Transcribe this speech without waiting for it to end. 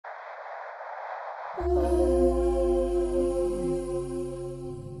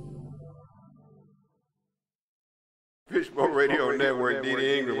Fishbowl Radio Network,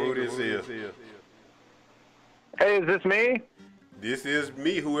 D.D. Ingram, who this is? Hey, is this me? This is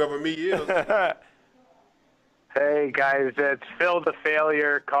me, whoever me is. Hey, guys, it's Phil the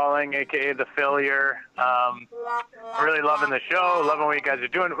Failure calling, a.k.a. The Failure. Really loving the show, loving what you guys are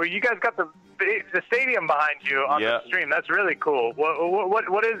doing. Well, you guys got the stadium behind you on the stream. That's really cool.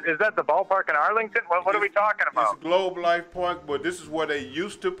 What is that the ballpark in Arlington? What are we talking about? It's Globe Life Park, but this is where they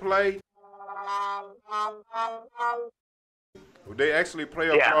used to play. They actually play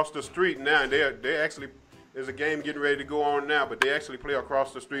across the street now. They actually, there's a game getting ready to go on now, but they actually play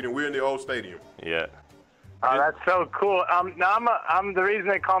across the street, and we're in the old stadium. Yeah. Oh, that's so cool. Now I'm the reason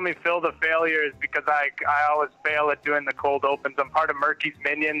they call me Phil the Failure is because I always fail at doing the cold opens. I'm part of Murky's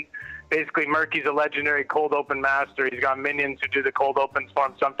minions. Basically, Murky's a legendary cold open master. He's got minions who do the cold opens for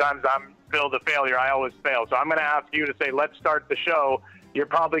him. Sometimes I'm Phil the Failure. I always fail. So I'm going to ask you to say, let's start the show. You're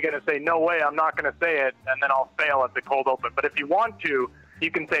probably going to say, no way, I'm not going to say it, and then I'll fail at the cold open. But if you want to, you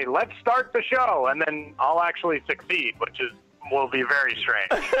can say, let's start the show, and then I'll actually succeed, which will be very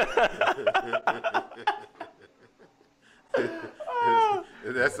strange.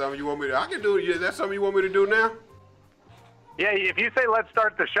 Is that something you want me to? I can do it. Is that something you want me to do now? Yeah, if you say let's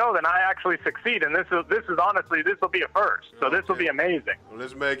start the show, then I actually succeed, and this is honestly, this will be a first. So this will be amazing. Well,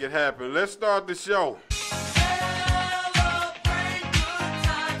 let's make it happen. Let's start the show.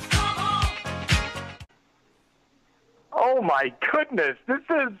 Oh my goodness, this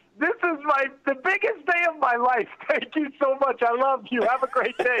is the biggest day of my life. Thank you so much. I love you. Have a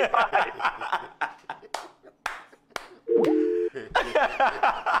great day. Bye.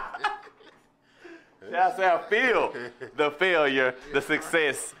 That's how I feel. The failure, the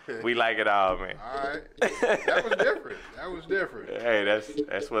success. We like it all, man. All right. That was different. That was different. Hey,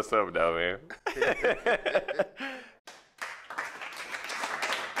 that's what's up, though, man.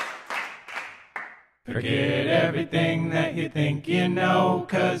 Forget everything that you think you know,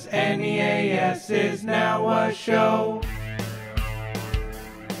 'cause NEAS is now a show.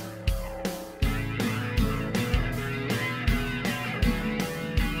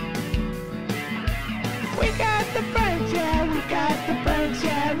 We got the pranks, yeah, we got the pranks,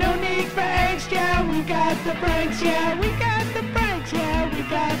 yeah, no need for angst, yeah, we got the pranks, yeah, we got the pranks, yeah, we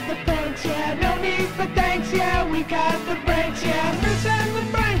got the pranks, yeah, no need for thanks, yeah, we got the pranks, yeah, Chris and the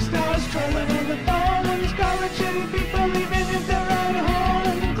pranksters trolling on the phone and discouraging people leaving in their own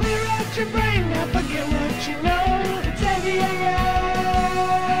home, and clear out your brain, now forget what you know, it's NEAS,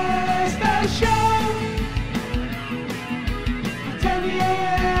 the show, it's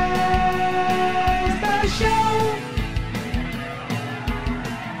NEAS, the show.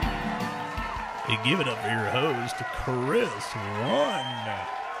 Hey, give it up for your host, Chris One.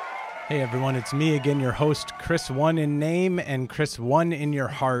 Hey everyone, it's me again, your host, Chris One in name and Chris One in your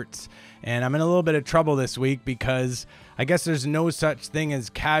hearts. And I'm in a little bit of trouble this week because I guess there's no such thing as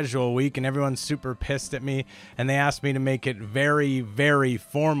casual week and everyone's super pissed at me. And they asked me to make it very, very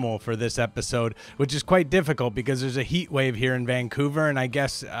formal for this episode, which is quite difficult because there's a heat wave here in Vancouver and I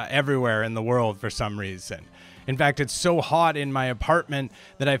guess everywhere in the world for some reason. In fact, it's so hot in my apartment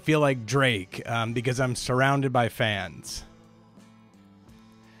that I feel like Drake because I'm surrounded by fans.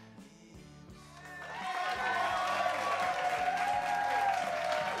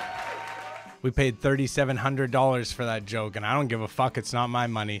 We paid $3,700 for that joke, and I don't give a fuck. It's not my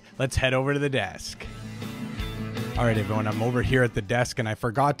money. Let's head over to the desk. All right, everyone, I'm over here at the desk, and I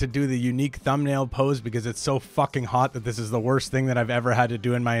forgot to do the unique thumbnail pose because it's so fucking hot that this is the worst thing that I've ever had to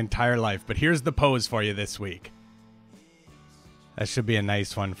do in my entire life. But here's the pose for you this week. That should be a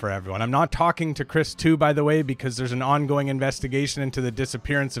nice one for everyone. I'm not talking to Chris 2, by the way, because there's an ongoing investigation into the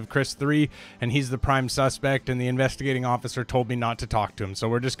disappearance of Chris 3, and he's the prime suspect, and the investigating officer told me not to talk to him. So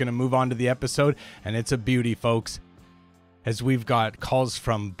we're just going to move on to the episode, and it's a beauty, folks, as we've got calls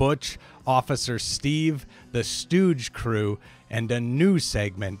from Butch, Officer Steve, the Stooge crew, and a new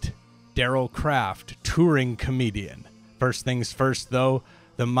segment, Daryl Kraft, touring comedian. First things first, though,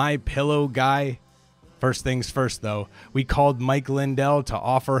 the MyPillow guy. First things first, though, we called Mike Lindell to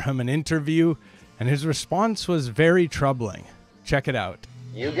offer him an interview, and his response was very troubling. Check it out.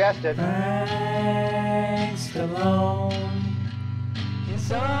 You guessed it. Stallone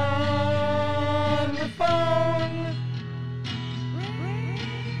is on the phone.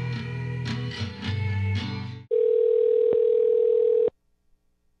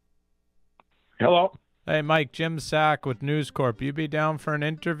 Hello. Hey, Mike, Jim Sack with News Corp. You be down for an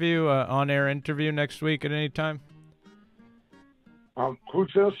interview, on-air interview next week at any time?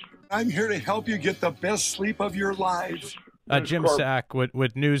 Who's this? I'm here to help you get the best sleep of your lives. Jim Sack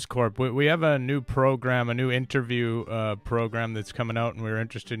with News Corp. We have a new program, a new interview program that's coming out, and we're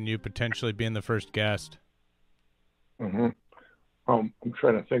interested in you potentially being the first guest. Mm-hmm. I'm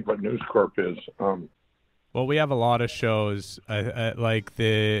trying to think what News Corp is. Well, we have a lot of shows. We're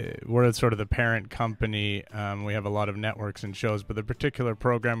sort of the parent company. We have a lot of networks and shows, but the particular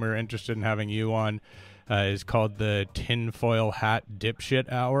program we're interested in having you on is called the Tinfoil Hat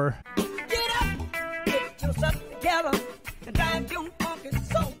Dipshit Hour. Get up, get yourself together, and drive your fucking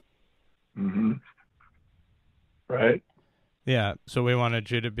soul. Mm-hmm. Right. Yeah, so we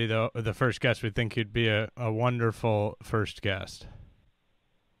wanted you to be the first guest. We think you'd be a wonderful first guest.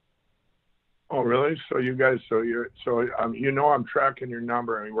 Oh, really? So you guys, I'm tracking your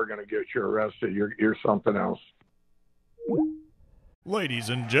number, and we're going to get you arrested. You're something else. Ladies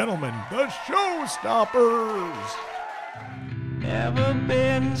and gentlemen, the Showstoppers. Never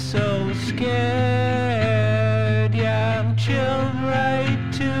been so scared. Yeah, I'm chilled right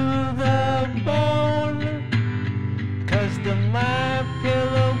to the bone. 'Cause the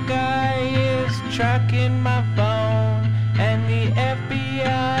MyPillow guy is tracking my phone, and the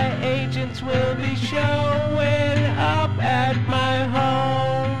FBI agents will be showing up at my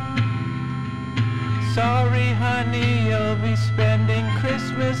home. Sorry, honey, you'll be spending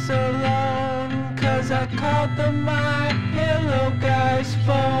Christmas alone, 'cause I called the MyPillow guy's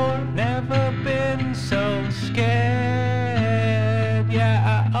phone. Never been so scared.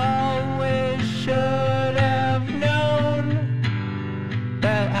 Yeah, I always should have known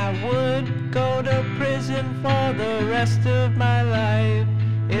that I would go to prison for the rest of my life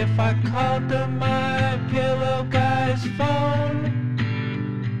if I called the MyPillow guy's phone.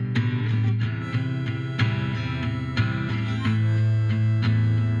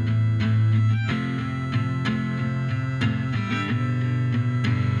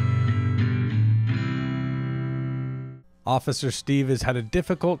 Officer Steve has had a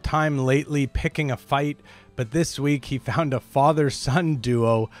difficult time lately picking a fight, but this week he found a father-son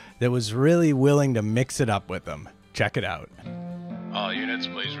duo that was really willing to mix it up with him. Check it out. All units,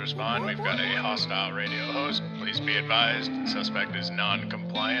 please respond. We've got a hostile radio host. Please be advised, suspect is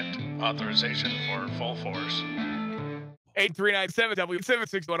non-compliant. Authorization for full force.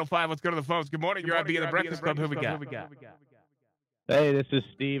 8397W76105. Let's go to the phones. Good morning. You're on Be in the Breakfast Club. Who we got? Hey, this is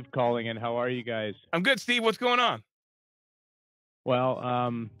Steve calling in. How are you guys? I'm good, Steve. What's going on? Well,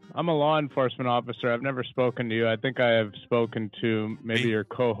 I'm a law enforcement officer. I've never spoken to you. I think I have spoken to maybe your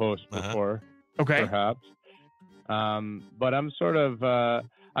co-host before, Okay. perhaps. But I'm sort of,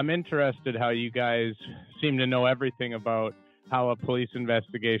 I'm interested how you guys seem to know everything about how a police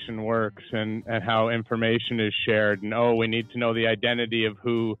investigation works and how information is shared. And, we need to know the identity of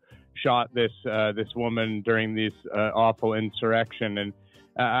who shot this woman during this awful insurrection. And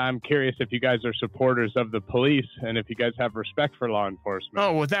I'm curious if you guys are supporters of the police and if you guys have respect for law enforcement.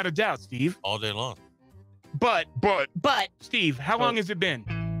 Oh, without a doubt, Steve. All day long. But, Steve, how long has it been?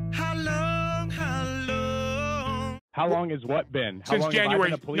 How long has what been? How Since long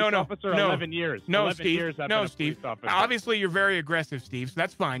January. Have I been a police officer? 11 years. No, 11 Steve. years I've no, been a Steve. police officer. Obviously, you're very aggressive, Steve, so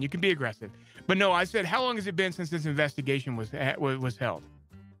that's fine. You can be aggressive. But no, I said, how long has it been since this investigation was held?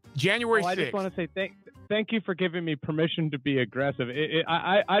 January 6th. I just want to say thank you for giving me permission to be aggressive.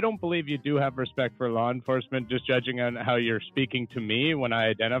 I don't believe you do have respect for law enforcement, just judging on how you're speaking to me when I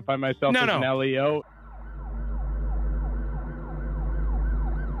identify myself as an LEO.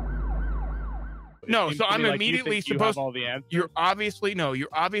 No, so I'm immediately supposed to. You're obviously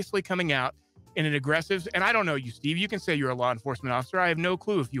coming out in an aggressive, and I don't know you, Steve. You can say you're a law enforcement officer. I have no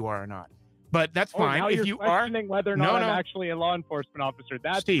clue if you are or not. But that's fine. Now if you're you are questioning whether or not I'm actually a law enforcement officer.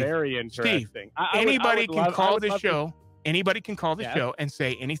 That's Steve, very interesting. Steve, anybody can call the show. Anybody can call the show and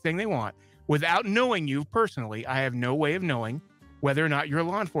say anything they want without knowing you personally. I have no way of knowing whether or not you're a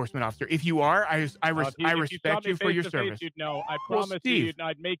law enforcement officer. If you are, I respect you for your service. You'd know. I promise you,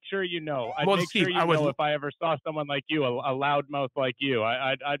 I'd make sure you know. I'd make Steve, sure you know if I ever saw someone like you, a loudmouth like you.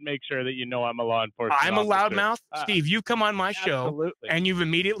 I'd make sure that you know I'm a law enforcement officer. I'm a loudmouth? Steve, you come on my show and you've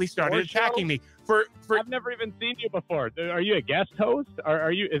immediately started attacking me. I've never even seen you before. Are you a guest host?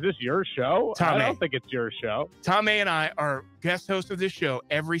 Is this your show? Tom I don't think it's your show. Tom A and I are guest hosts of this show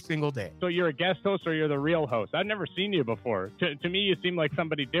every single day. So you're a guest host or you're the real host? I've never seen you before. To me, you seem like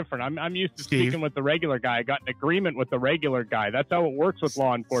somebody different. I'm used to speaking with the regular guy. I got an agreement with the regular guy. That's how it works with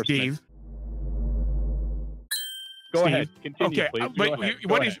law enforcement. Steve. Go ahead. Continue, please.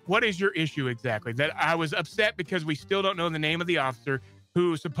 But what is your issue exactly? That I was upset because we still don't know the name of the officer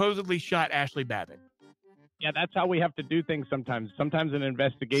who supposedly shot Ashley Babbitt. Yeah, that's how we have to do things sometimes. Sometimes in an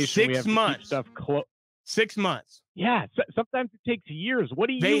investigation, we have to keep stuff close. 6 months. Yeah, sometimes it takes years. What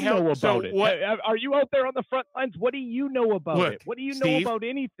do you know about it? Are you out there on the front lines? What do you know about it? What do you know about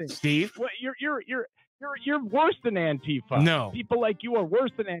anything? Steve, you're worse than Antifa. No, people like you are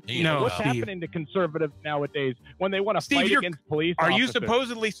worse than Antifa. No, what's Steve. happening to conservatives nowadays when they want to fight against police? Are you officers?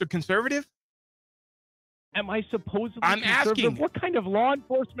 supposedly so conservative? Am I supposedly I'm conservative? asking. What kind of law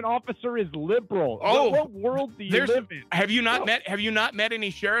enforcement officer is liberal? Oh, what world do you live in? Have you not met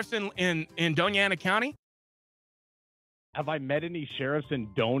any sheriffs in Doña Ana County? Have I met any sheriffs in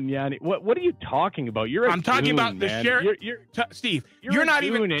Doña? What are you talking about? I'm talking about the sheriff. Steve, you're not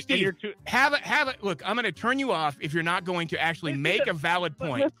even. Steve, have it. Look, I'm going to turn you off if you're not going to actually make a valid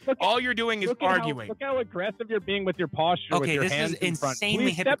point. All you're doing is arguing. Look how aggressive you're being with your posture. Okay, with your this is insanely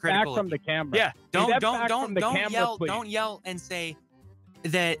Please step back hypocritical. from the camera. Yeah, don't yell and say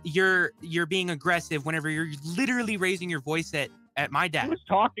that you're being aggressive whenever you're literally raising your voice at my dad. Who's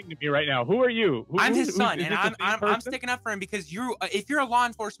talking to me right now? Who are you? I'm his son, and I'm sticking up for him because if you're a law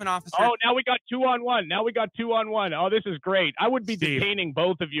enforcement officer. Oh, now we got 2-on-1. Now we got 2-on-1. Oh, this is great. I would be detaining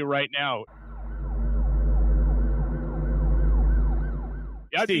both of you right now.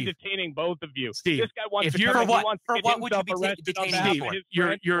 I'd be detaining both of you. Steve, this guy wants if to you're come what would you be arrested detaining on him behalf for? of his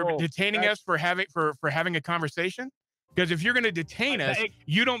you're parole. detaining us for having a conversation? Because if you're going to detain us,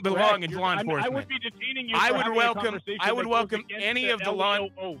 you don't belong in law enforcement. I would be detaining you. I would welcome any of the law.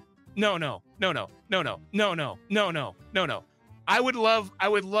 No. I would love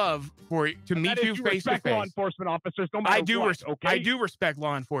to meet you face to face. Law enforcement officers, no matter I do respect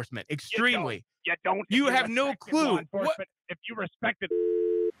law enforcement extremely. You don't. You have no clue. If you respect it.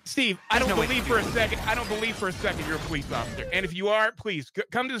 Steve, I don't believe for a second you're a police officer. And if you are, please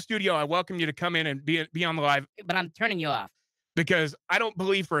come to the studio. I welcome you to come in and be on the live. But I'm turning you off. Because I don't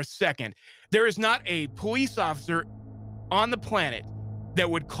believe for a second there is not a police officer on the planet that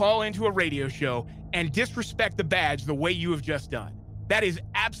would call into a radio show and disrespect the badge the way you have just done. That is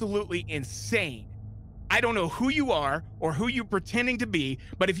absolutely insane. I don't know who you are or who you're pretending to be,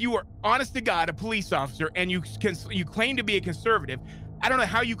 but if you are honest to God a police officer and you claim to be a conservative, I don't know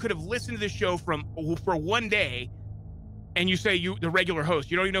how you could have listened to this show for one day and you say the regular host.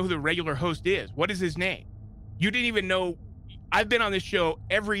 You don't even know who the regular host is. What is his name? You didn't even know. I've been on this show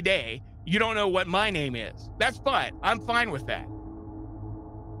every day. You don't know what my name is. That's fine. I'm fine with that.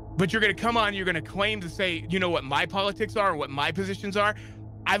 But you're going to come on, you're going to claim to say, you know what my politics are, what my positions are.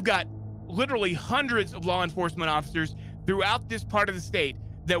 I've got literally hundreds of law enforcement officers throughout this part of the state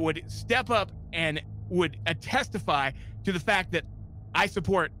that would step up and would testify to the fact that I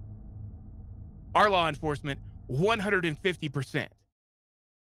support our law enforcement 150%.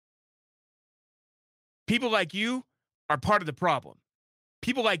 People like you are part of the problem.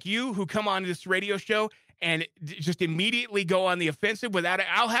 People like you who come on this radio show and just immediately go on the offensive without it.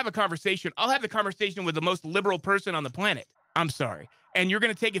 I'll have a conversation. I'll have the conversation with the most liberal person on the planet. I'm sorry. And you're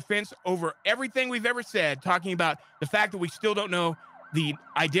going to take offense over everything we've ever said, talking about the fact that we still don't know the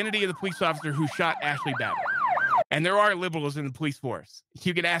identity of the police officer who shot Ashley Babbitt. And there are liberals in the police force.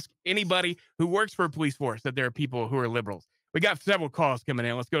 You can ask anybody who works for a police force that there are people who are liberals. We got several calls coming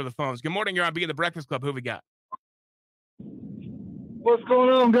in. Let's go to the phones. Good morning. You're on Being the Breakfast Club. Who we got? What's going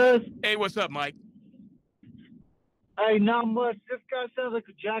on, guys? Hey, what's up, Mike? Hey, not much. This guy sounds like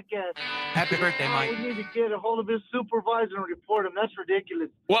a jackass. Happy birthday, Mike. We need to get a hold of his supervisor and report him. That's ridiculous.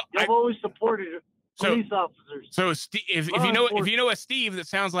 Well, I've always supported police officers. So if you know a Steve that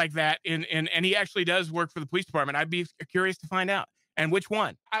sounds like that, and he actually does work for the police department, I'd be curious to find out. And which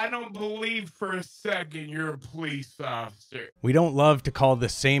one? I don't believe for a second you're a police officer. We don't love to call the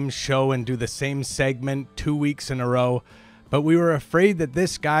same show and do the same segment 2 weeks in a row, but we were afraid that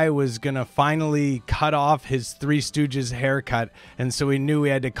this guy was going to finally cut off his Three Stooges haircut, and so we knew we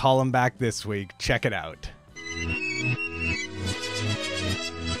had to call him back this week. Check it out.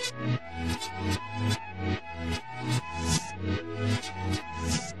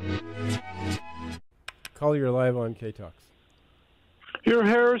 Call your live on K-Talks. Your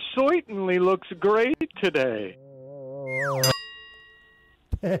hair certainly looks great today.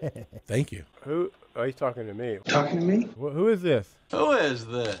 Thank you. Who? Oh, he's talking to me. Talking to me? Who is this? Who is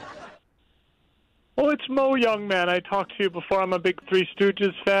this? Oh, it's Mo, young man. I talked to you before. I'm a big Three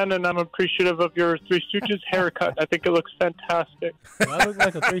Stooges fan, and I'm appreciative of your Three Stooges haircut. I think it looks fantastic. Do I look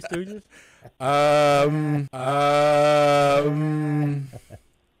like a Three Stooges?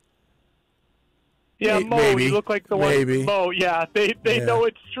 Yeah, Mo, maybe. you look like the one. Mo, yeah, they know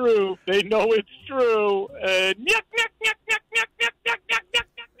it's true. They know it's true. Hey,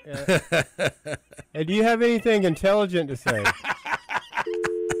 do you have anything intelligent to say?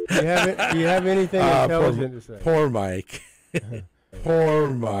 Do you have anything intelligent to say? Poor Mike. Poor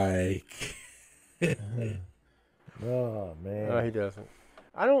Mike. Oh man. No, he doesn't.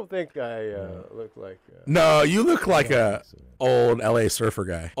 I don't think I look like. No, you look like a old LA surfer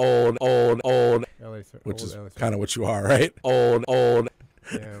guy. Old. LA which old is LA kind of what you are, right? Old.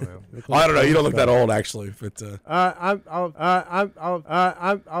 Yeah, well. I don't know. You don't look that old, actually. But I'll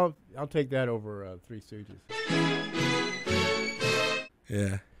take that over Three Stooges.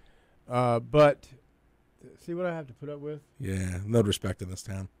 Yeah. But see what I have to put up with. Yeah, no respect in this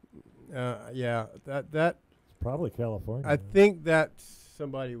town. Yeah, that probably California. I think that's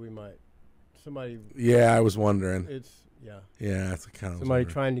somebody. Yeah, I was wondering. It's yeah. Yeah, it's kind of somebody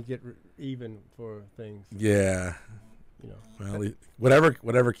trying to get even for things. Yeah. You know. Well,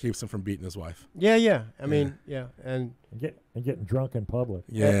 whatever keeps him from beating his wife. Yeah. I mean, yeah, and getting drunk in public.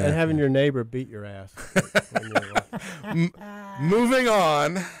 Yeah, and having your neighbor beat your ass. Moving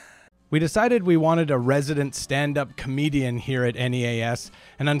on. We decided we wanted a resident stand-up comedian here at NEAS,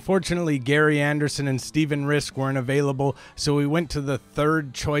 and unfortunately Gary Anderson and Stephen Risk weren't available, so we went to the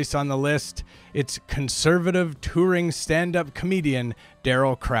third choice on the list. It's conservative touring stand-up comedian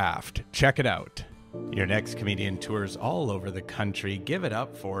Daryl Kraft. Check it out. Your next comedian tours all over the country. Give it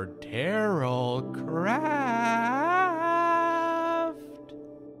up for Daryl Kraft.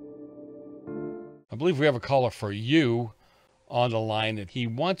 I believe we have a caller for you on the line, and he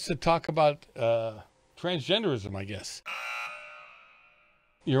wants to talk about transgenderism, I guess.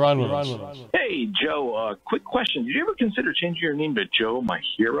 You're on with us. Hey, Joe, quick question. Did you ever consider changing your name to Joe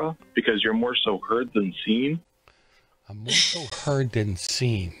Mahira because you're more so heard than seen? I'm more so heard than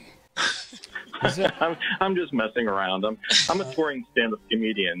seen. I'm just messing around. I'm a touring stand-up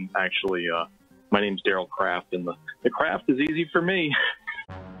comedian, actually. My name's Daryl Kraft, and the craft is easy for me.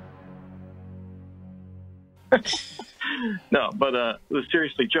 No, but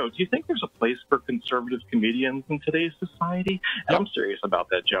seriously, Joe, do you think there's a place for conservative comedians in today's society? And I'm serious about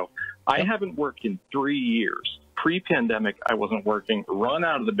that, Joe. I haven't worked in 3 years. Pre-pandemic, I wasn't working, run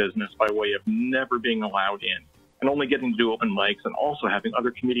out of the business by way of never being allowed in, and only getting to do open mics and also having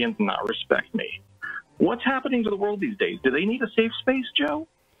other comedians not respect me. What's happening to the world these days? Do they need a safe space, Joe?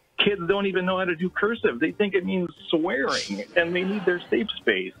 Kids don't even know how to do cursive. They think it means swearing, and they need their safe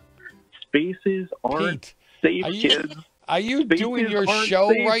space. Spaces aren't safe, kids. Are you doing your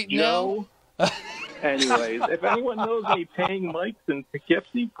show safe, right Joe. now? Anyways, if anyone knows any paying mics in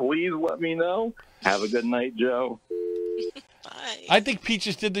Poughkeepsie, please let me know. Have a good night, Joe. Bye. I think Pete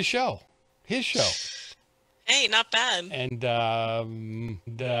just did the show. His show. Hey, not bad. And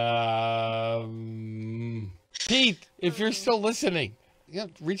Pete, if you're still listening,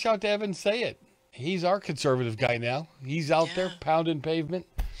 reach out to Evan and say it. He's our conservative guy now. He's out there pounding pavement.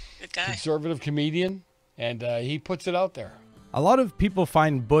 Good guy. Conservative comedian, and he puts it out there. A lot of people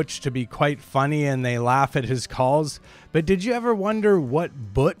find Butch to be quite funny and they laugh at his calls, but did you ever wonder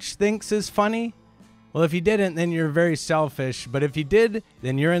what Butch thinks is funny? Well, if you didn't, then you're very selfish, but if you did,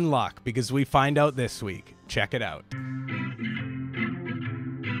 then you're in luck, because we find out this week. Check it out.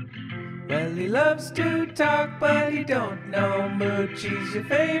 Well, he loves to talk, but he don't know much. He's your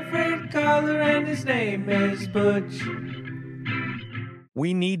favorite caller, and his name is Butch.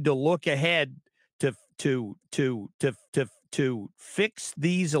 We need to look ahead to fix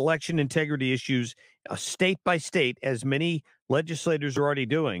these election integrity issues state by state, as many legislators are already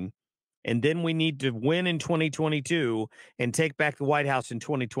doing. And then we need to win in 2022 and take back the White House in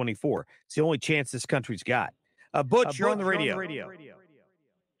 2024. It's the only chance this country's got. Butch, you're on the radio.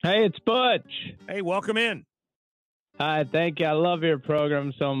 Hey, it's Butch. Hey, welcome in. Hi, thank you. I love your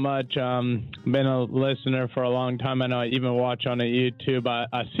program so much. Been a listener for a long time. I know I even watch on YouTube. I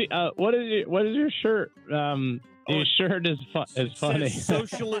see. What is your shirt? Your shirt is funny. Says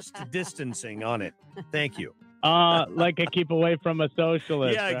socialist distancing on it. Thank you. Like I keep away from a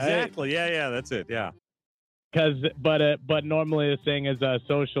socialist. Yeah, exactly. Right? Yeah, that's it. Yeah. But normally the thing is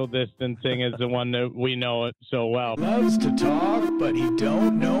social distancing is the one that we know it so well. Loves to talk, but he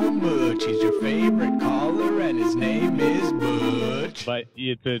don't know much. He's your favorite caller, and his name is Butch. But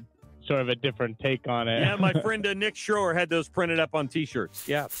it's a sort of a different take on it. Yeah, my friend Nick Schroer had those printed up on T-shirts.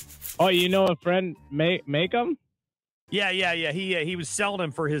 Yeah. Oh, you know a friend make them? Yeah. He was selling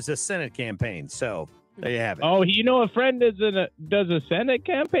them for his Senate campaign. So there you have it. Oh, you know a friend does a Senate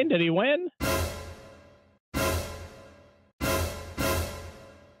campaign? Did he win?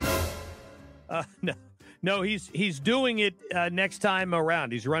 No, he's doing it next time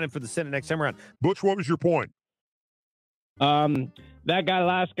around. He's running for the Senate next time around. Butch, what was your point? That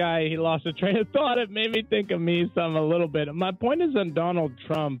last guy, he lost a train of thought. It made me think of me some a little bit. My point is on Donald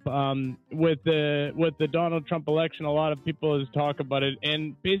Trump. With the Donald Trump election, a lot of people has talk about it,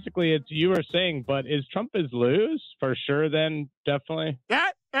 and basically it's you were saying, but is Trump lose for sure? Then definitely.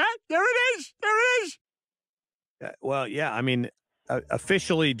 There it is. There it is. Well, yeah. I mean,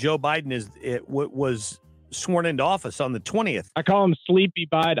 officially, Joe Biden was sworn into office on the 20th. I call him Sleepy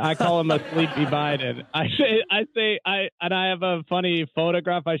Biden. I call him a Sleepy Biden. I have a funny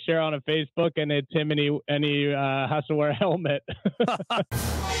photograph I share on a Facebook, and it's him, and he has to wear a helmet.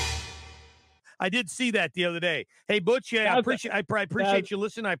 I did see that the other day. Hey, Butch, I appreciate you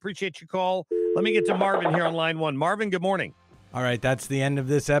listening. I appreciate your call. Let me get to Marvin here on line 1. Marvin, good morning. All right, that's the end of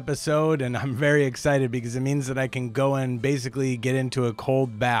this episode, and I'm very excited because it means that I can go and basically get into a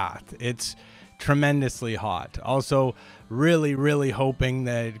cold bath. It's tremendously hot. Also, really, really hoping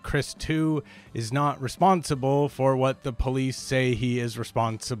that Chris 2 is not responsible for what the police say he is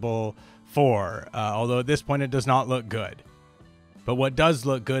responsible for, although at this point it does not look good. But what does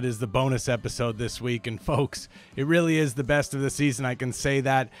look good is the bonus episode this week. And folks, it really is the best of the season. I can say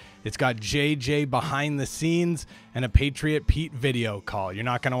that. It's got JJ behind the scenes and a Patriot Pete video call. You're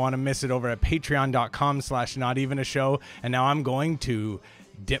not going to want to miss it over at patreon.com/notevenashow. And now I'm going to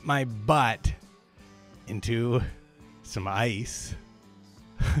dip my butt into some ice.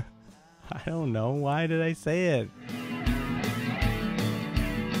 I don't know. Why did I say it?